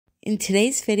In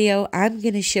today's video, I'm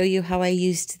going to show you how I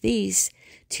used these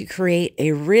to create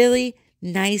a really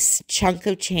nice chunk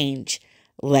of change.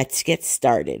 Let's get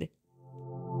started.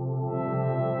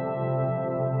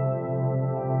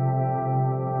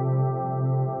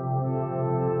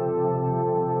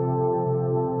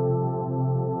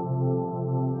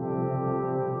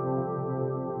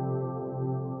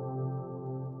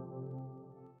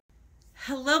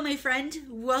 Hello, my friend.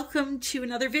 Welcome to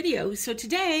another video. So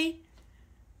today,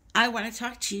 I want to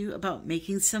talk to you about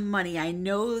making some money. I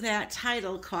know that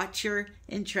title caught your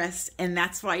interest, and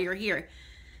that's why you're here.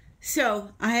 So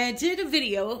I did a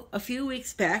video a few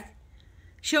weeks back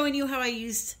showing you how I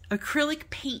used acrylic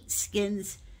paint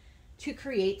skins to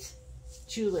create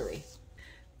jewelry.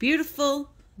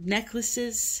 Beautiful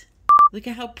necklaces. Look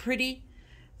at how pretty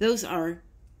those are.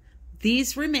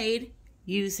 These were made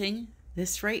using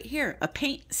this right here, a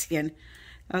paint skin.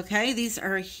 Okay, these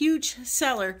are a huge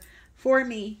seller for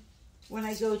me when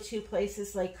I go to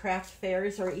places like craft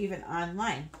fairs or even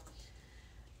online.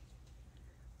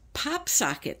 Pop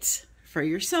sockets for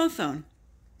your cell phone.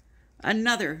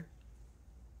 Another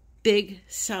big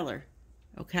seller,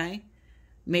 okay?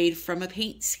 Made from a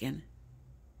paint skin.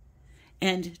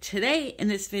 And today in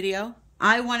this video,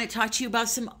 I want to talk to you about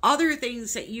some other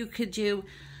things that you could do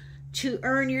to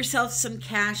earn yourself some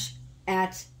cash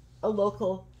at a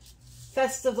local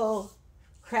festival,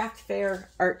 craft fair,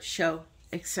 art show,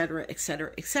 etc.,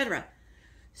 etc., etc.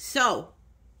 So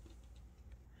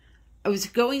I was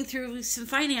going through some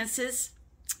finances,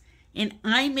 and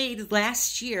I made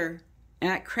last year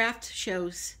at craft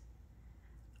shows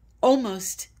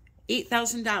almost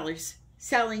 $8,000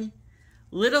 selling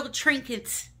little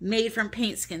trinkets made from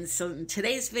paint skins. So in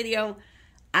today's video,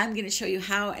 I'm going to show you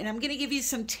how, and I'm going to give you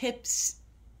some tips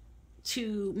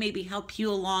to maybe help you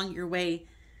along your way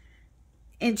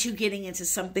into getting into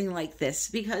something like this,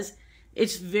 because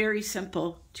it's very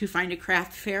simple to find a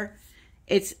craft fair.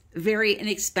 It's very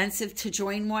inexpensive to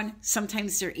join one.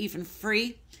 Sometimes they're even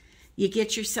free. You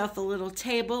get yourself a little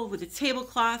table with a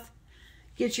tablecloth.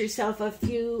 Get yourself a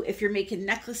few, if you're making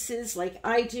necklaces like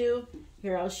I do.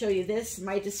 Here, I'll show you this.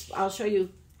 I'll show you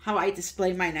how I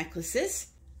display my necklaces.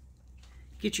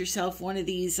 Get yourself one of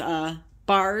these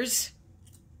bars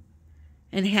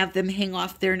and have them hang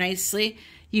off there nicely.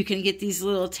 You can get these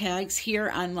little tags here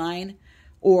online,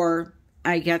 or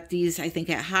I got these, I think,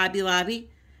 at Hobby Lobby.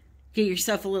 Get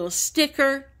yourself a little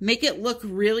sticker. Make it look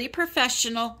really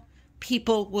professional.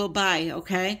 People will buy,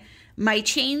 okay? My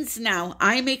chains now,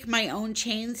 I make my own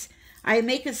chains. I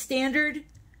make a standard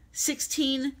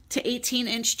 16 to 18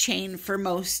 inch chain for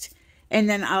most, and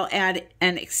then I'll add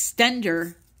an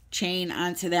extender chain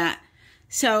onto that.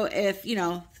 So if, you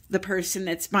know, the person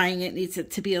that's buying it needs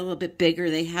it to be a little bit bigger,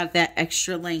 they have that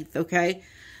extra length, okay?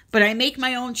 But I make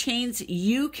my own chains.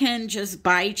 You can just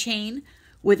buy chain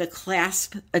with a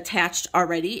clasp attached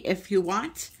already if you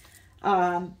want.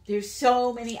 There's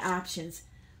so many options.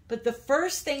 But the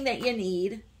first thing that you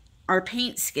need are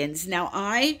paint skins. Now,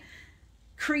 I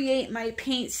create my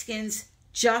paint skins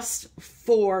just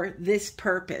for this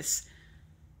purpose.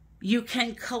 You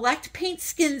can collect paint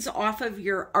skins off of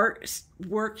your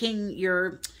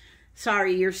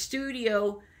your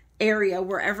studio area,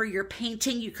 wherever you're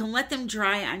painting. You can let them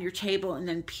dry on your table and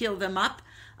then peel them up.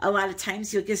 A lot of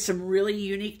times you'll get some really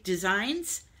unique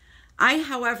designs. I,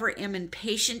 however, am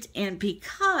impatient, and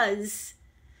because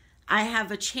I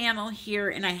have a channel here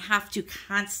and I have to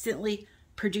constantly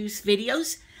produce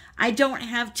videos, I don't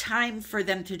have time for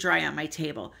them to dry on my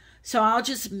table. So I'll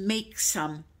just make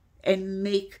some and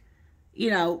make,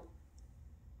 you know,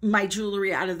 my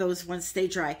jewelry out of those once they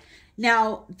dry.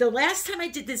 Now, the last time I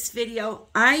did this video,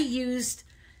 I used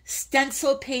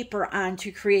stencil paper on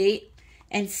to create,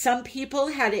 and some people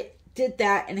did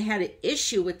that and had an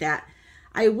issue with that.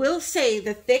 I will say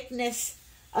the thickness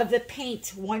of the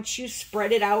paint, once you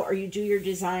spread it out or you do your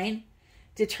design,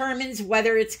 determines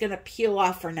whether it's going to peel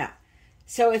off or not.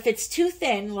 So if it's too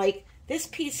thin, like this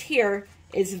piece here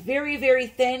is very, very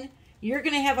thin, you're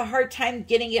going to have a hard time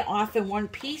getting it off in one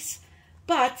piece.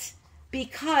 But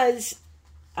because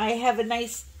I have a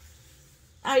nice,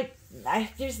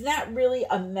 there's not really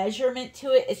a measurement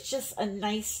to it. It's just a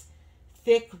nice,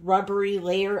 thick, rubbery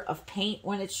layer of paint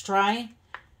when it's dry.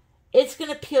 It's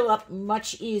going to peel up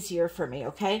much easier for me,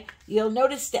 okay? You'll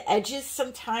notice the edges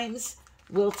sometimes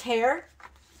will tear,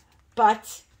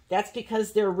 but that's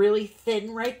because they're really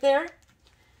thin right there.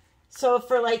 So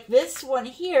for like this one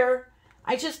here,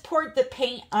 I just poured the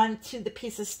paint onto the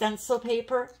piece of stencil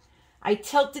paper. I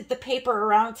tilted the paper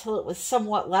around till it was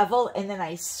somewhat level, and then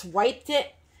I swiped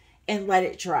it and let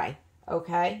it dry,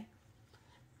 okay?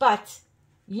 But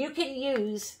you can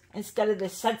use, instead of the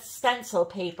stencil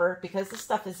paper, because this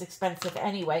stuff is expensive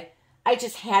anyway, I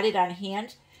just had it on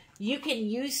hand. You can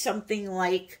use something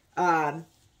like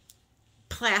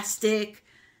plastic,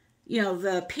 you know,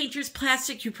 the painter's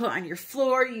plastic you put on your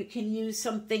floor. You can use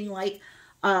something like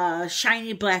a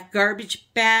shiny black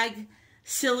garbage bag,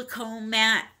 silicone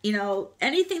mat, you know,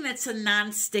 anything that's a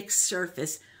non-stick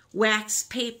surface, wax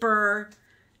paper,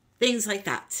 things like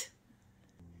that.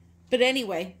 But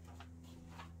anyway,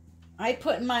 I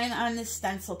put mine on this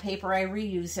stencil paper. I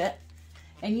reuse it,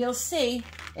 and you'll see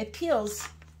it peels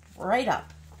right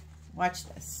up. Watch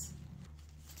this.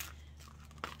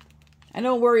 I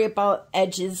don't worry about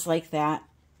edges like that.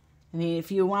 I mean,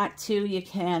 if you want to, you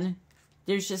can.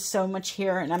 There's just so much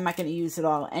here, and I'm not going to use it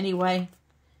all anyway.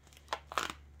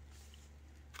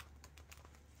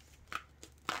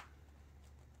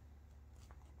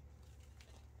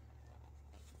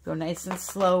 Go nice and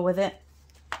slow with it.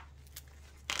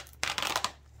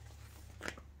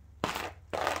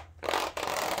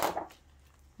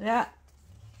 That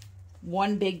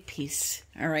one big piece,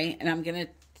 all right? And I'm going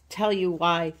to tell you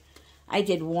why I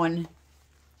did one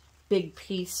big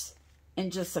piece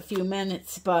in just a few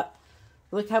minutes, but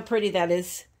look how pretty that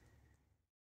is.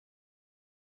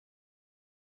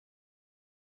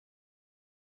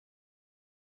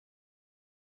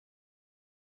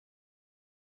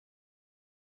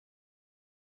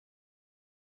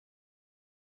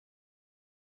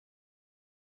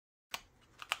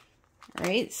 All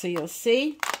right, so you'll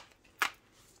see.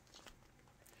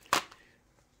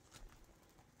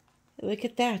 Look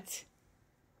at that.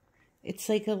 It's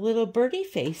like a little birdie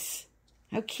face.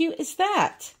 How cute is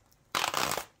that?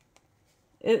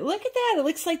 Look at that. It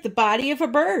looks like the body of a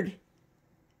bird.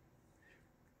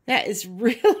 That is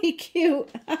really cute.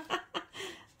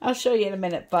 I'll show you in a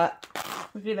minute, but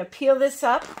we're going to peel this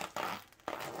up.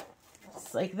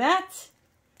 Just like that.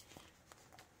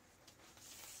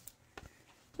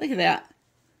 Look at that.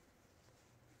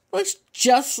 Looks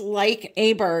just like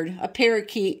a bird, a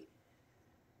parakeet.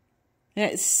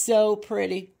 That is so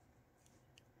pretty.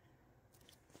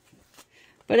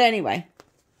 But anyway,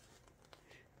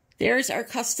 there's our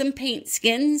custom paint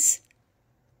skins.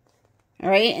 All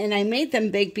right, and I made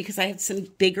them big because I have some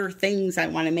bigger things I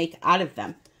want to make out of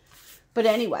them. But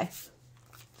anyway,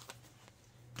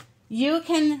 you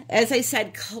can, as I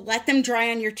said, let them dry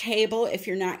on your table if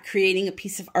you're not creating a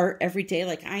piece of art every day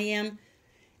like I am,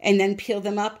 and then peel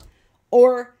them up.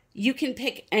 Or you can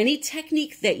pick any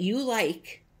technique that you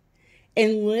like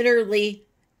and literally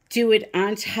do it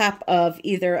on top of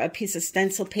either a piece of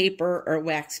stencil paper or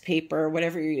wax paper or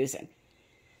whatever you're using.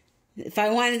 If I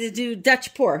wanted to do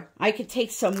Dutch pour, I could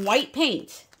take some white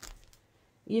paint.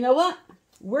 You know what?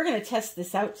 We're going to test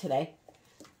this out today.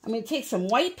 I'm going to take some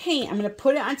white paint. I'm going to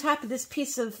put it on top of this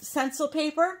piece of stencil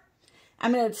paper.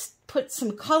 I'm going to put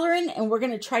some color in, and we're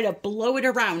going to try to blow it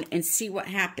around and see what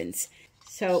happens.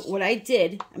 So what I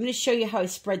did, I'm going to show you how I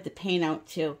spread the paint out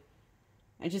too.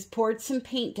 I just poured some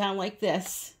paint down like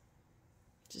this.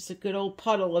 Just a good old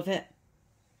puddle of it.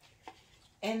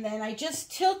 And then I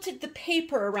just tilted the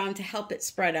paper around to help it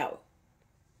spread out.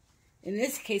 In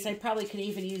this case, I probably could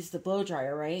even use the blow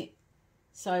dryer, right?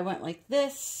 So I went like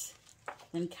this,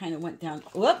 then kind of went down.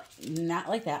 Whoop, not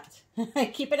like that.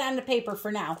 Keep it on the paper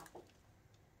for now.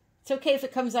 It's okay if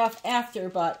it comes off after,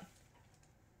 but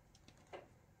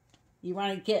you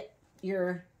want to get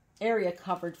your area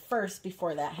covered first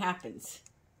before that happens.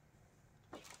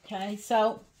 Okay,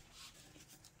 so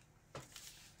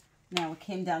now it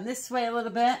came down this way a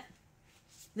little bit.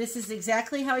 This is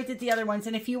exactly how I did the other ones.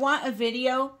 And if you want a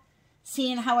video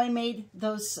seeing how I made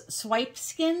those swipe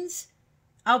skins,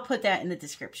 I'll put that in the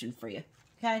description for you.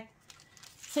 Okay,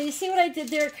 so you see what I did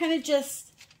there? Kind of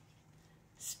just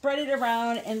spread it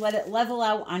around and let it level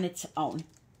out on its own.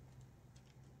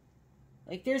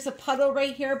 Like there's a puddle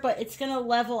right here, but it's going to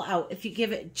level out if you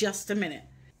give it just a minute.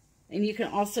 And you can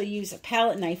also use a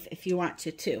palette knife if you want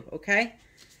to too, okay?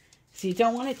 So you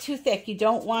don't want it too thick. You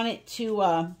don't want it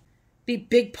to be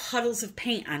big puddles of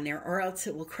paint on there, or else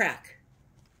it will crack.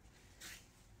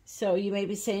 So you may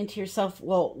be saying to yourself,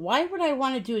 well, why would I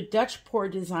want to do a Dutch pour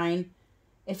design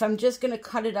if I'm just going to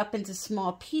cut it up into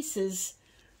small pieces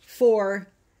for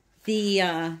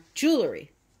the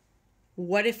jewelry?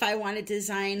 What if I want to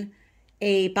design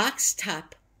a box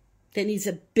top that needs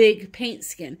a big paint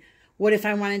skin? What if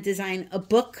I want to design a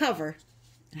book cover?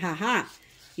 Haha.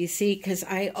 You see, because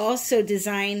I also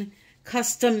design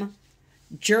custom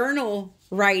journal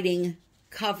writing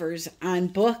covers on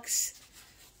books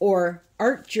or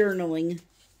art journaling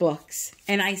books.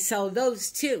 And I sell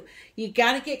those too. You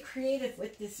got to get creative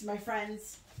with this, my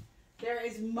friends. There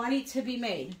is money to be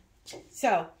made.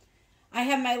 So I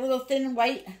have my little thin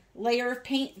white layer of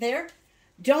paint there.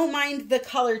 Don't mind the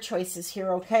color choices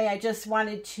here, okay? I just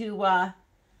wanted to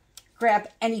grab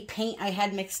any paint I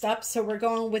had mixed up. So we're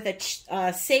going with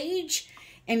a sage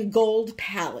and gold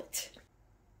palette.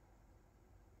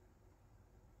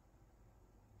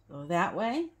 Go that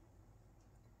way.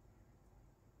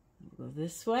 Go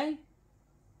this way.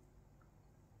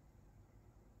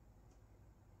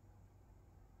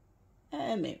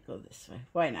 And maybe go this way.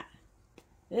 Why not?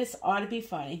 This ought to be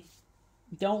funny.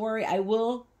 Don't worry, I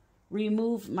will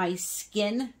remove my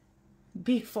skin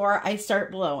before I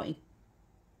start blowing.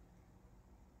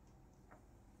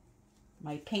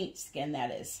 My paint skin,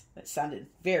 that is. That sounded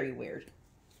very weird.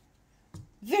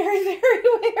 Very, very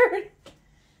weird.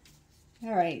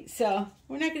 All right, so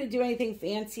we're not going to do anything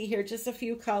fancy here. Just a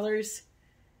few colors.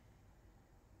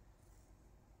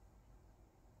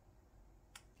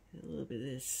 A little bit of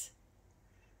this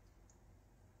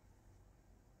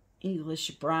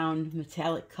English brown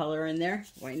metallic color in there.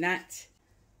 Why not?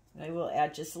 I will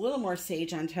add just a little more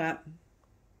sage on top.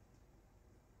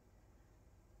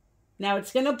 Now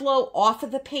it's going to blow off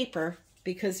of the paper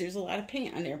because there's a lot of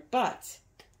paint on there, but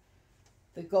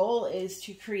the goal is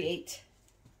to create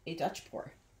a Dutch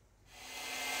pour.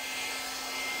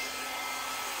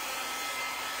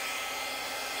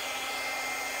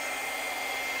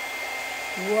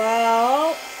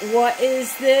 Well, what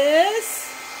is this?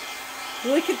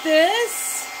 Look at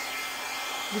this.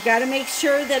 You got to make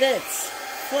sure that it's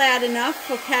flat enough,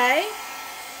 okay?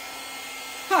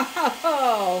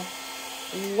 Oh,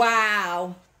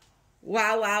 wow.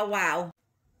 Wow, wow, wow.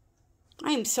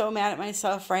 I am so mad at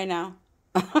myself right now.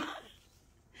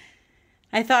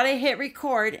 I thought I hit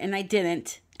record and I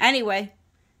didn't. Anyway,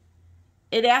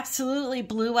 it absolutely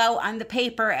blew out on the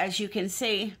paper, as you can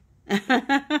see.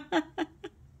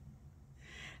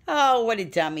 Oh, what a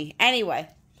dummy. Anyway,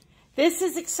 this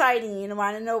is exciting. You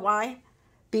want to know why?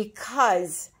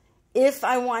 Because if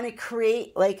I want to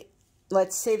create, like,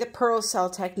 let's say the pearl cell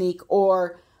technique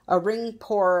or a ring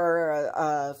pour or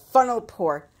a funnel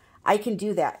pour, I can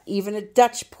do that. Even a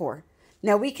Dutch pour.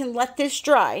 Now we can let this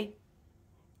dry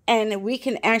and we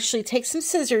can actually take some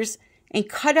scissors and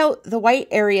cut out the white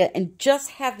area and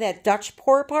just have that Dutch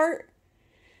pour part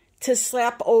to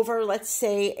slap over, let's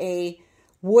say, a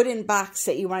wooden box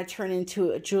that you want to turn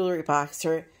into a jewelry box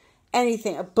or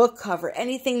anything, a book cover,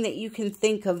 anything that you can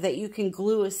think of that you can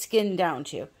glue a skin down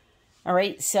to. All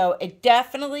right, so it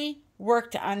definitely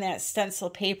worked on that stencil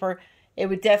paper. It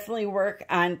would definitely work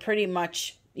on pretty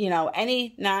much, you know,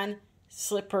 any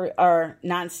non-slippery or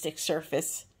non-stick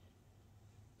surface.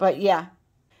 But yeah,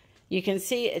 you can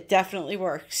see it definitely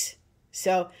works.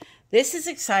 So this is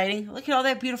exciting. Look at all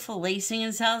that beautiful lacing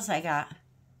and cells I got.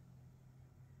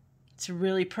 It's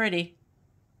really pretty.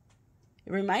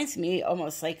 It reminds me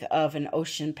almost like of an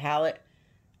ocean palette,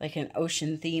 like an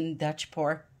ocean themed Dutch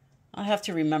pour. I'll have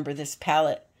to remember this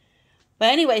palette. But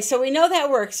anyway, so we know that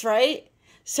works, right?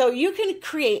 So you can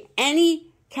create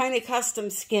any kind of custom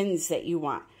skins that you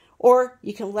want. Or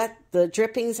you can let the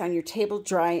drippings on your table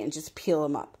dry and just peel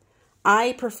them up.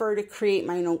 I prefer to create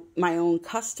my own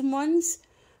custom ones,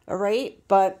 all right?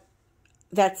 But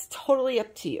that's totally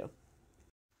up to you.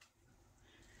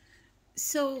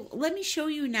 So let me show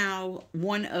you now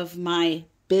one of my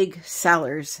big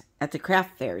sellers at the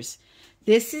craft fairs.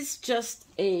 This is just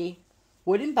a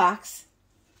wooden box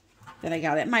that I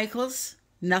got at Michael's.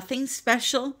 Nothing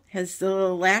special. Has the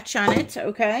little latch on it,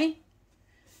 okay?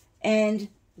 And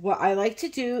what I like to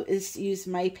do is use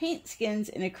my paint skins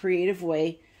in a creative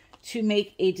way to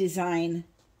make a design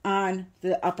on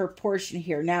the upper portion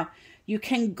here. Now, you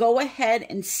can go ahead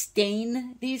and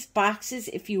stain these boxes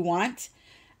if you want.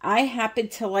 I happen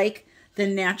to like the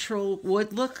natural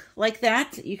wood look like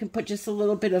that. You can put just a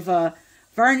little bit of a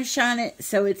varnish on it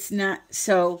so it's not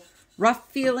so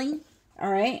rough feeling,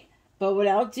 all right? But what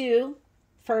I'll do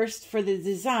first for the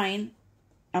design,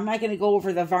 I'm not going to go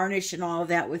over the varnish and all of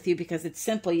that with you because it's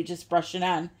simple. You just brush it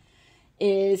on.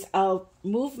 Is I'll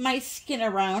move my skin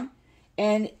around,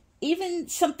 and even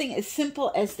something as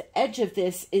simple as the edge of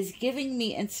this is giving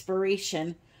me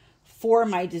inspiration for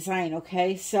my design,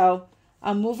 okay? So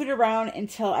I'll move it around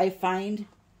until I find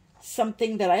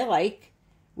something that I like.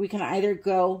 We can either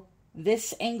go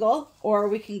this angle or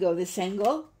we can go this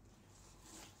angle.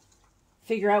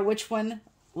 Figure out which one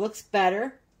looks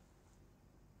better.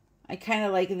 I kind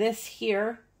of like this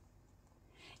here.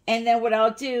 And then what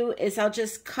I'll do is I'll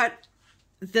just cut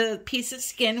the piece of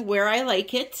skin where I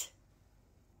like it.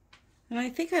 And I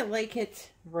think I like it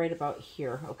right about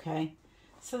here, okay?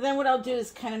 So then what I'll do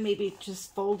is kind of maybe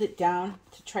just fold it down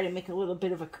to try to make a little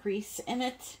bit of a crease in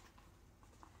it.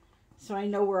 So I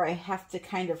know where I have to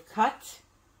kind of cut.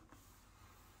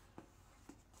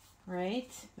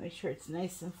 right? Make sure it's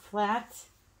nice and flat.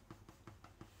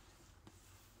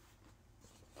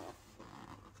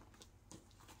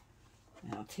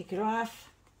 And I'll take it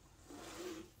off.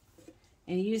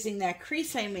 And using that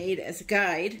crease I made as a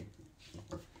guide,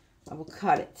 I will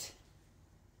cut it.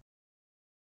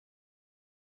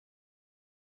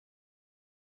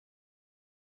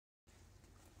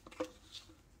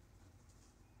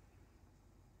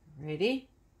 Ready?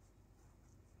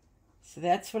 So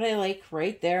that's what I like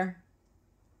right there.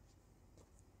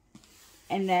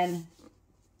 And then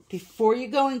before you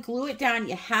go and glue it down,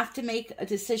 you have to make a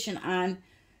decision on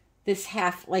this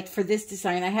half. Like for this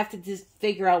design, I have to just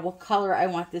figure out what color I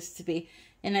want this to be.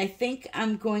 And I think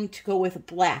I'm going to go with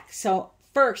black. So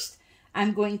first,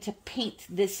 I'm going to paint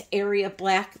this area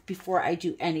black before I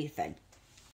do anything.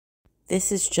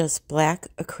 This is just black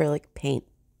acrylic paint.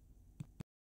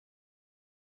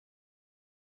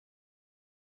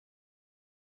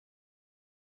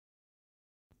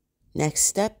 Next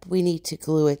step, we need to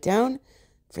glue it down.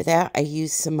 For that, I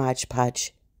use some Mod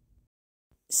Podge.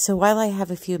 So while I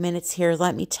have a few minutes here,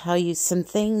 let me tell you some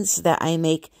things that I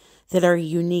make that are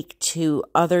unique to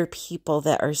other people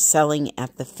that are selling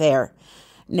at the fair.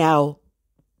 Now,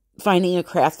 finding a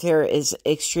craft fair is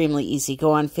extremely easy.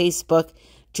 Go on Facebook,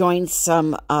 join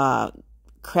some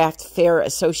craft fair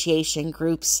association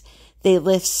groups. They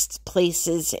list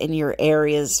places in your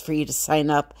areas for you to sign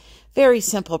up. Very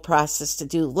simple process to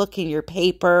do. Look in your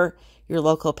paper, your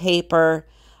local paper,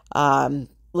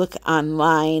 look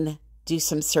online, do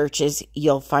some searches,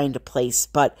 you'll find a place.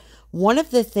 But one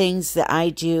of the things that I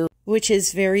do, which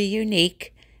is very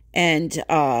unique, and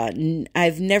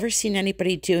I've never seen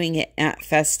anybody doing it at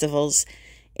festivals,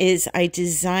 is I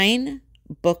design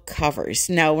book covers.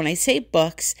 Now, when I say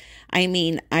books, I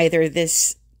mean either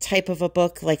this type of a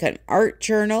book, like an art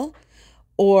journal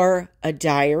or a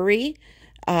diary.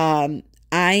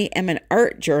 I am an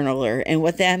art journaler, and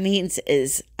what that means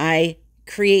is I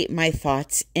create my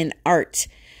thoughts in art.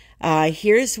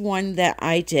 Here's one that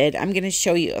I did. I'm going to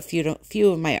show you a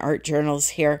few of my art journals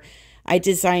here. I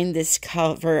designed this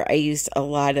cover. I used a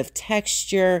lot of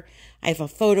texture. I have a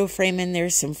photo frame in there,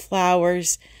 some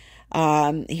flowers.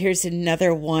 Here's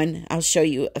another one. I'll show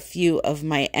you a few of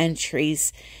my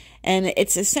entries. And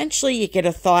it's essentially you get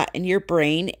a thought in your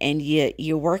brain and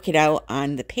you work it out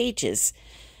on the pages.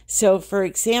 So, for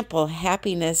example,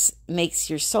 happiness makes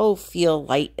your soul feel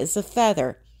light as a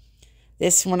feather.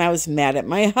 This one, I was mad at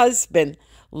my husband.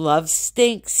 Love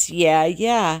stinks. Yeah,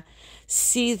 yeah.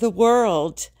 See the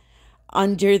world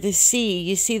under the sea.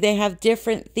 You see, they have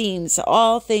different themes,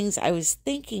 all things I was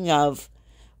thinking of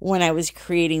when I was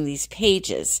creating these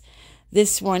pages.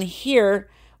 This one here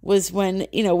was when,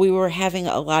 we were having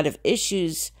a lot of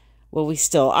issues, well, we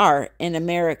still are, in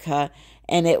America,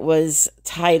 and it was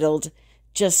titled,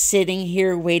 Just Sitting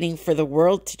Here Waiting for the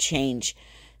World to Change.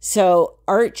 So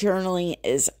art journaling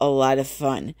is a lot of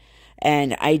fun,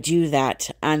 and I do that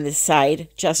on the side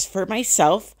just for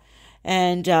myself,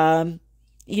 and,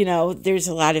 there's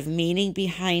a lot of meaning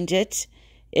behind it.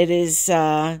 It is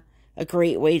a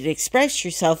great way to express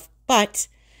yourself, but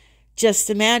just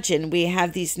imagine we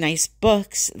have these nice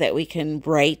books that we can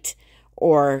write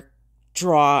or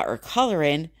draw or color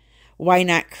in. Why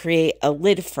not create a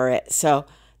lid for it? So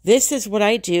this is what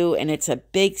I do, and it's a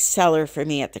big seller for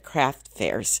me at the craft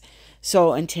fairs.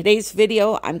 So in today's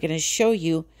video, I'm going to show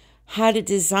you how to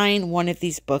design one of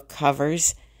these book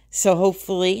covers. So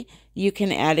hopefully you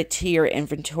can add it to your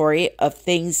inventory of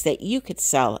things that you could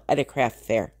sell at a craft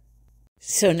fair.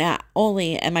 So not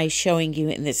only am I showing you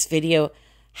in this video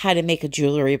how to make a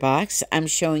jewelry box, I'm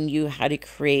showing you how to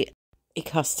create a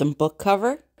custom book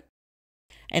cover.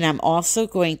 And I'm also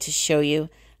going to show you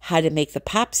how to make the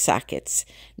pop sockets.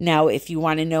 Now, if you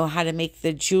want to know how to make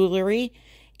the jewelry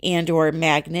and or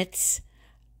magnets,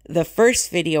 the first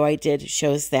video I did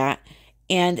shows that.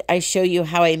 And I show you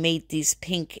how I made these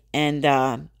pink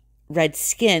and red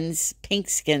skins, pink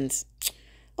skins.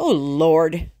 Oh,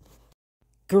 Lord.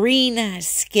 Green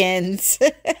skins.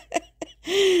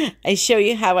 I show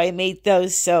you how I made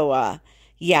those. So,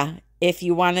 yeah, if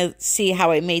you want to see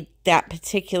how I made that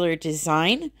particular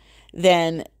design,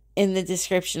 then in the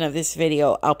description of this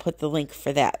video, I'll put the link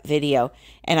for that video.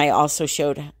 And I also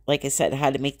showed, like I said, how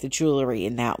to make the jewelry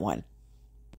in that one.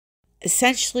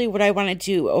 Essentially, what I want to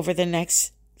do over the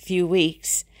next few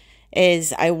weeks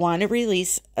is I want to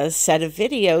release a set of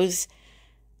videos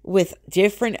with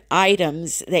different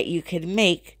items that you could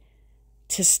make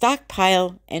to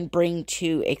stockpile and bring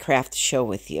to a craft show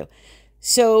with you.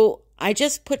 So I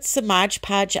just put some Mod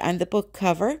Podge on the book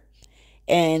cover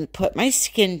and put my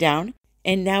skin down.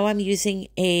 And now I'm using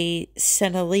a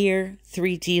Sennelier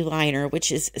 3D liner,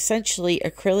 which is essentially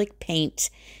acrylic paint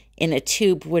in a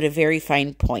tube with a very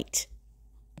fine point.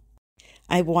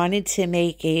 I wanted to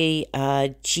make a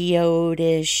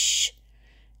geode-ish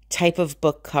type of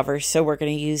book cover, so we're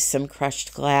going to use some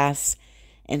crushed glass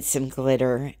and some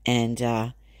glitter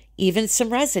and even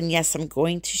some resin. Yes, I'm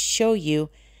going to show you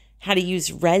how to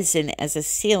use resin as a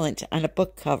sealant on a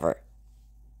book cover.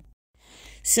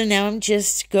 So now I'm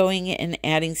just going and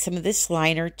adding some of this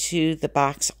liner to the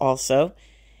box also.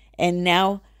 And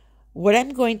now what I'm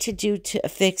going to do to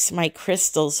affix my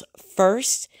crystals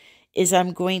first is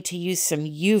I'm going to use some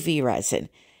UV resin.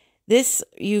 This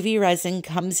UV resin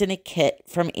comes in a kit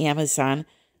from Amazon.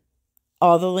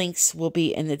 All the links will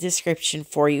be in the description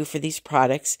for you for these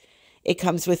products. It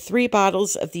comes with 3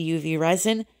 bottles of the UV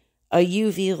resin, a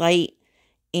UV light,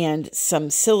 and some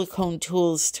silicone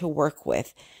tools to work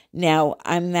with. Now,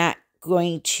 I'm not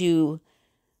going to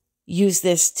use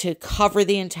this to cover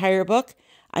the entire book.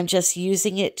 I'm just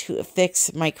using it to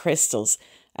affix my crystals.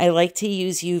 I like to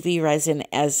use UV resin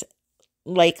as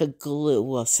like a glue,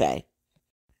 we'll say.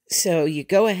 So you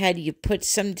go ahead, you put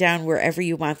some down wherever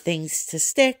you want things to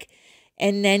stick,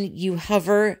 and then you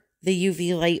hover the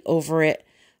UV light over it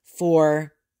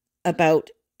for about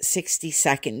 60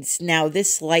 seconds. Now,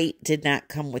 this light did not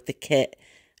come with the kit.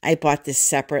 I bought this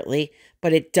separately,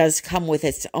 but it does come with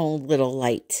its own little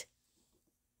light.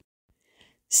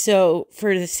 So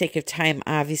for the sake of time,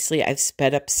 obviously, I've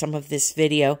sped up some of this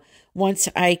video. Once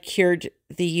I cured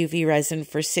the UV resin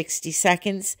for 60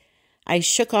 seconds, I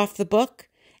shook off the book,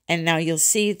 and now you'll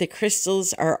see the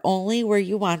crystals are only where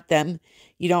you want them.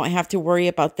 You don't have to worry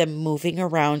about them moving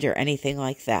around or anything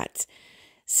like that.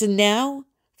 So now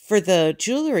for the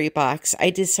jewelry box, I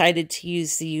decided to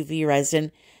use the UV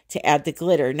resin to add the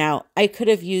glitter. Now, I could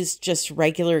have used just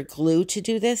regular glue to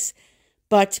do this,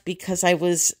 but because I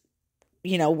was,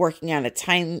 working on a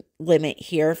time limit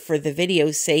here for the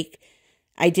video's sake,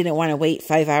 I didn't want to wait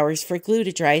 5 hours for glue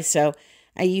to dry, so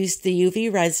I used the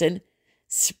UV resin,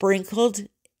 sprinkled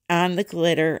on the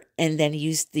glitter, and then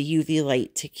used the UV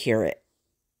light to cure it.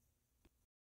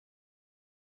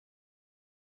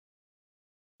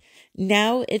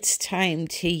 Now it's time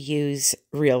to use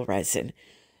real resin.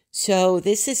 So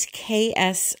this is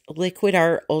KS Liquid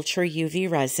Art Ultra UV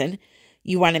Resin.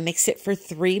 You want to mix it for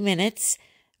 3 minutes.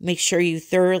 Make sure you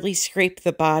thoroughly scrape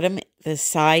the bottom, the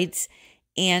sides,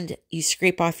 and you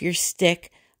scrape off your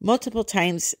stick multiple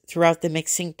times throughout the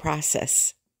mixing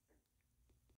process.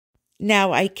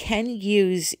 Now I can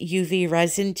use UV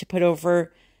resin to put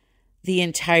over the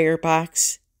entire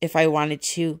box if I wanted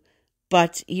to,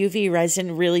 but UV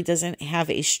resin really doesn't have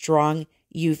a strong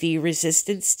UV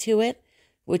resistance to it,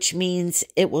 which means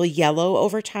it will yellow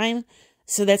over time.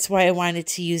 So that's why I wanted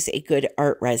to use a good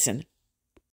art resin.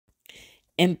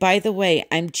 And by the way,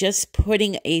 I'm just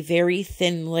putting a very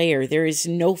thin layer. There is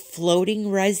no floating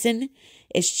resin.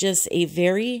 It's just a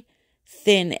very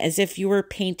thin, as if you were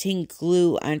painting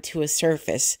glue onto a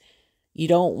surface. You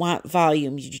don't want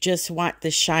volume. You just want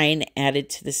the shine added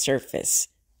to the surface.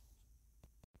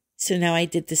 So now I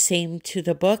did the same to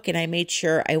the book, and I made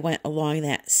sure I went along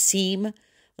that seam,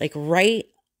 like right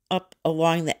up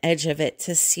along the edge of it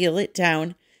to seal it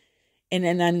down. And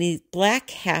then on the black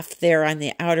half there on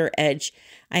the outer edge,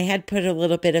 I had put a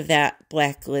little bit of that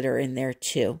black glitter in there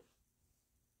too.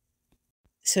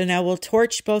 So now we'll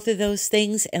torch both of those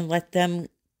things and let them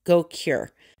go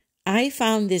cure. I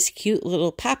found this cute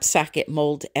little pop socket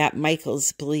mold at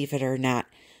Michael's, believe it or not.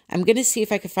 I'm going to see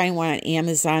if I can find one on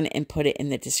Amazon and put it in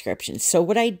the description. So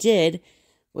what I did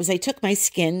was I took my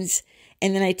skins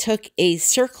and then I took a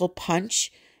circle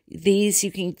punch. These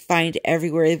you can find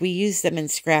everywhere. We use them in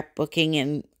scrapbooking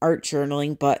and art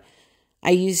journaling, but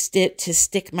I used it to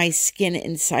stick my skin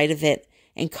inside of it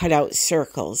and cut out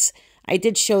circles. I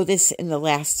did show this in the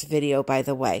last video, by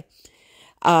the way.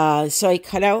 So I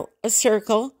cut out a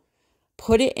circle,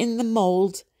 put it in the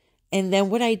mold, and then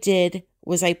what I did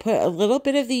was I put a little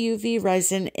bit of the UV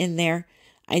resin in there.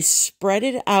 I spread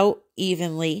it out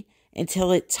evenly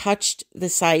until it touched the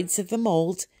sides of the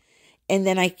mold, and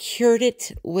then I cured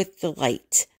it with the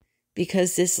light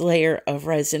because this layer of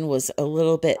resin was a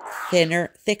little bit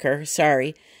thicker,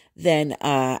 than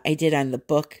I did on the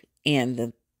book and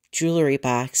the jewelry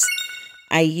box.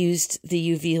 I used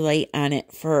the UV light on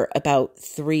it for about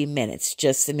 3 minutes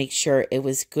just to make sure it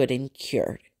was good and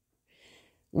cured.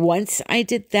 Once I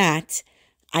did that,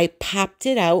 I popped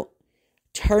it out,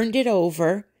 turned it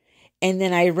over, and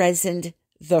then I resined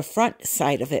the front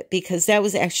side of it because that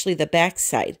was actually the back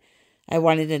side. I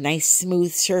wanted a nice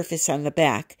smooth surface on the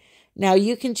back. Now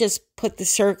you can just put the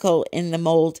circle in the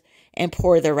mold and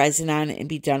pour the resin on it and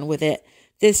be done with it.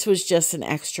 this was just an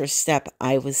extra step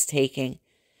I was taking.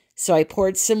 So I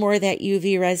poured some more of that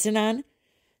UV resin on,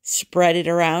 spread it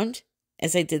around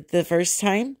as I did the first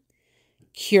time,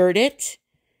 cured it,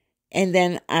 and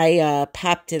then I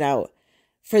popped it out.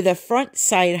 For the front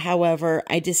side, however,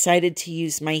 I decided to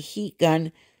use my heat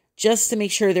gun just to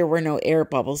make sure there were no air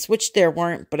bubbles, which there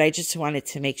weren't, but I just wanted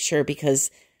to make sure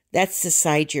because that's the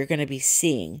side you're going to be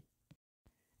seeing.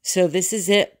 So this is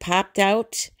it, popped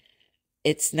out.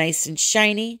 It's nice and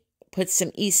shiny. Put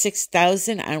some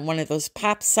E6000 on one of those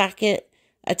pop socket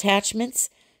attachments,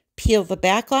 peel the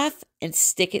back off, and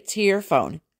stick it to your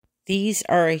phone. These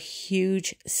are a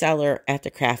huge seller at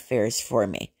the craft fairs for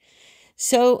me.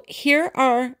 So here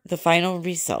are the final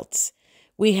results.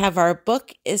 We have our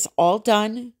book is all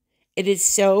done. It is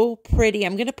so pretty.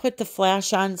 I'm going to put the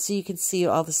flash on so you can see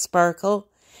all the sparkle.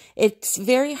 It's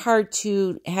very hard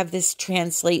to have this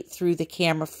translate through the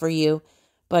camera for you,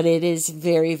 but it is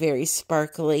very, very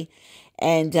sparkly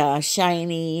and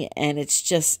shiny, and it's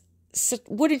just,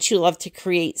 wouldn't you love to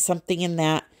create something in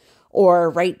that or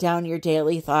write down your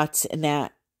daily thoughts in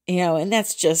that, and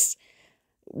that's just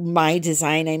my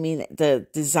design. I mean, the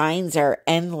designs are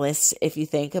endless if you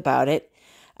think about it.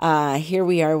 Here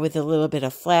we are with a little bit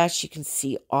of flash. You can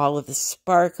see all of the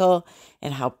sparkle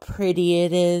and how pretty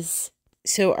it is.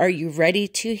 So are you ready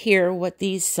to hear what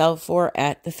these sell for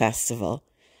at the festival?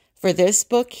 For this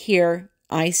book here,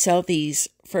 I sell these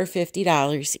for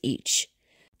 $50 each.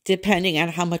 Depending on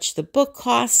how much the book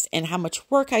costs and how much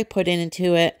work I put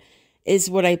into it is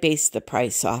what I base the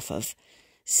price off of.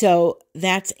 So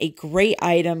that's a great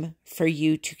item for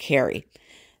you to carry.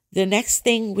 The next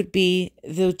thing would be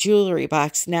the jewelry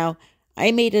box. Now,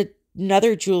 I made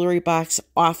another jewelry box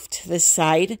off to the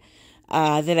side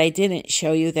that I didn't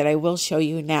show you, that I will show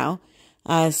you now.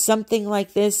 Something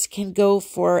like this can go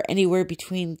for anywhere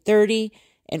between $30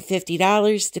 and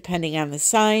 $50, depending on the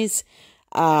size.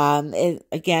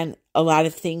 Again, a lot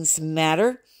of things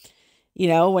matter,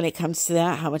 when it comes to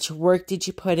that. How much work did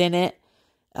you put in it?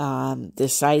 The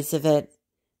size of it.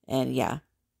 And yeah,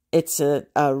 it's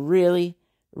a really,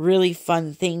 really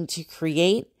fun thing to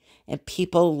create, and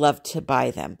people love to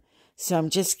buy them. So I'm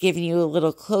just giving you a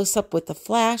little close-up with the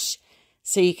flash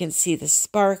so you can see the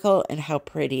sparkle and how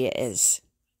pretty it is.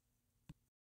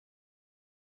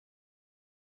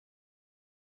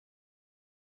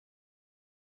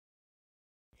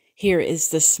 Here is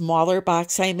the smaller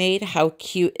box I made. How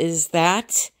cute is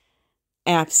that?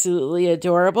 Absolutely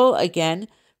adorable. Again,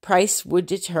 price would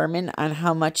determine on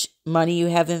how much money you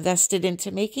have invested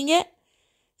into making it.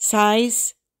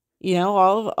 Size,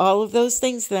 all of those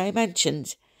things that I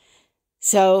mentioned.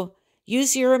 So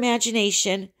use your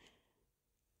imagination.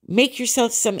 Make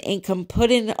yourself some income. Put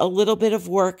in a little bit of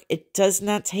work. It does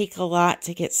not take a lot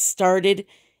to get started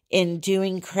in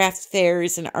doing craft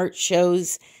fairs and art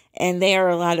shows, and they are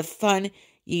a lot of fun.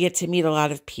 You get to meet a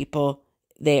lot of people.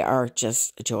 They are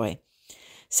just a joy.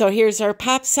 So here's our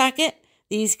pop socket.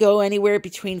 These go anywhere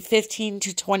between $15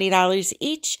 to $20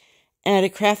 each at a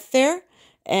craft fair.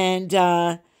 And,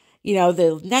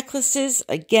 the necklaces,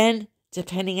 again,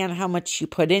 depending on how much you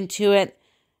put into it,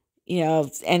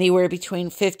 anywhere between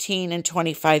 $15 and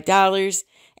 $25,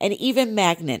 and even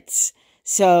magnets.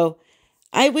 So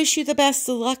I wish you the best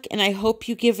of luck, and I hope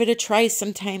you give it a try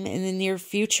sometime in the near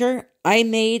future. I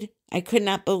could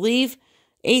not believe,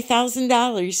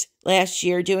 $8,000 last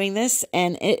year doing this,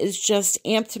 and it has just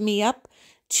amped me up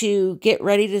to get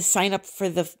ready to sign up for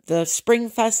the spring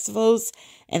festivals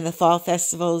and the fall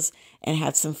festivals and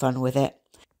have some fun with it.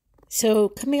 So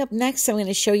coming up next, I'm going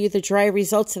to show you the dry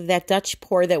results of that Dutch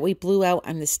pour that we blew out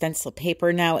on the stencil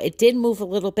paper. Now, it did move a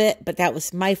little bit, but that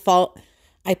was my fault.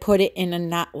 I put it in a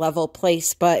not level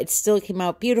place, but it still came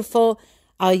out beautiful.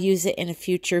 I'll use it in a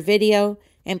future video.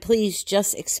 And please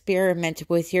just experiment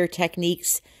with your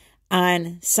techniques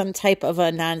on some type of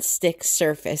a non-stick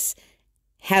surface.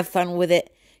 Have fun with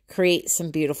it. Create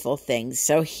some beautiful things.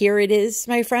 So here it is,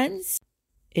 my friends.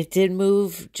 It did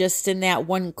move just in that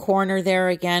one corner there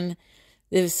again.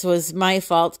 This was my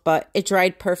fault, but it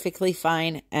dried perfectly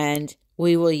fine, and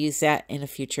we will use that in a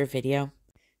future video.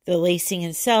 The lacing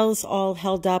and cells all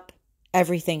held up.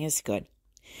 Everything is good.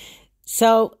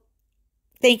 So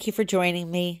thank you for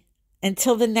joining me.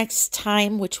 Until the next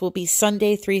time, which will be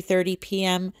Sunday, 3:30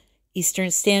 p.m.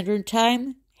 Eastern Standard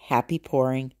Time, happy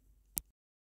pouring.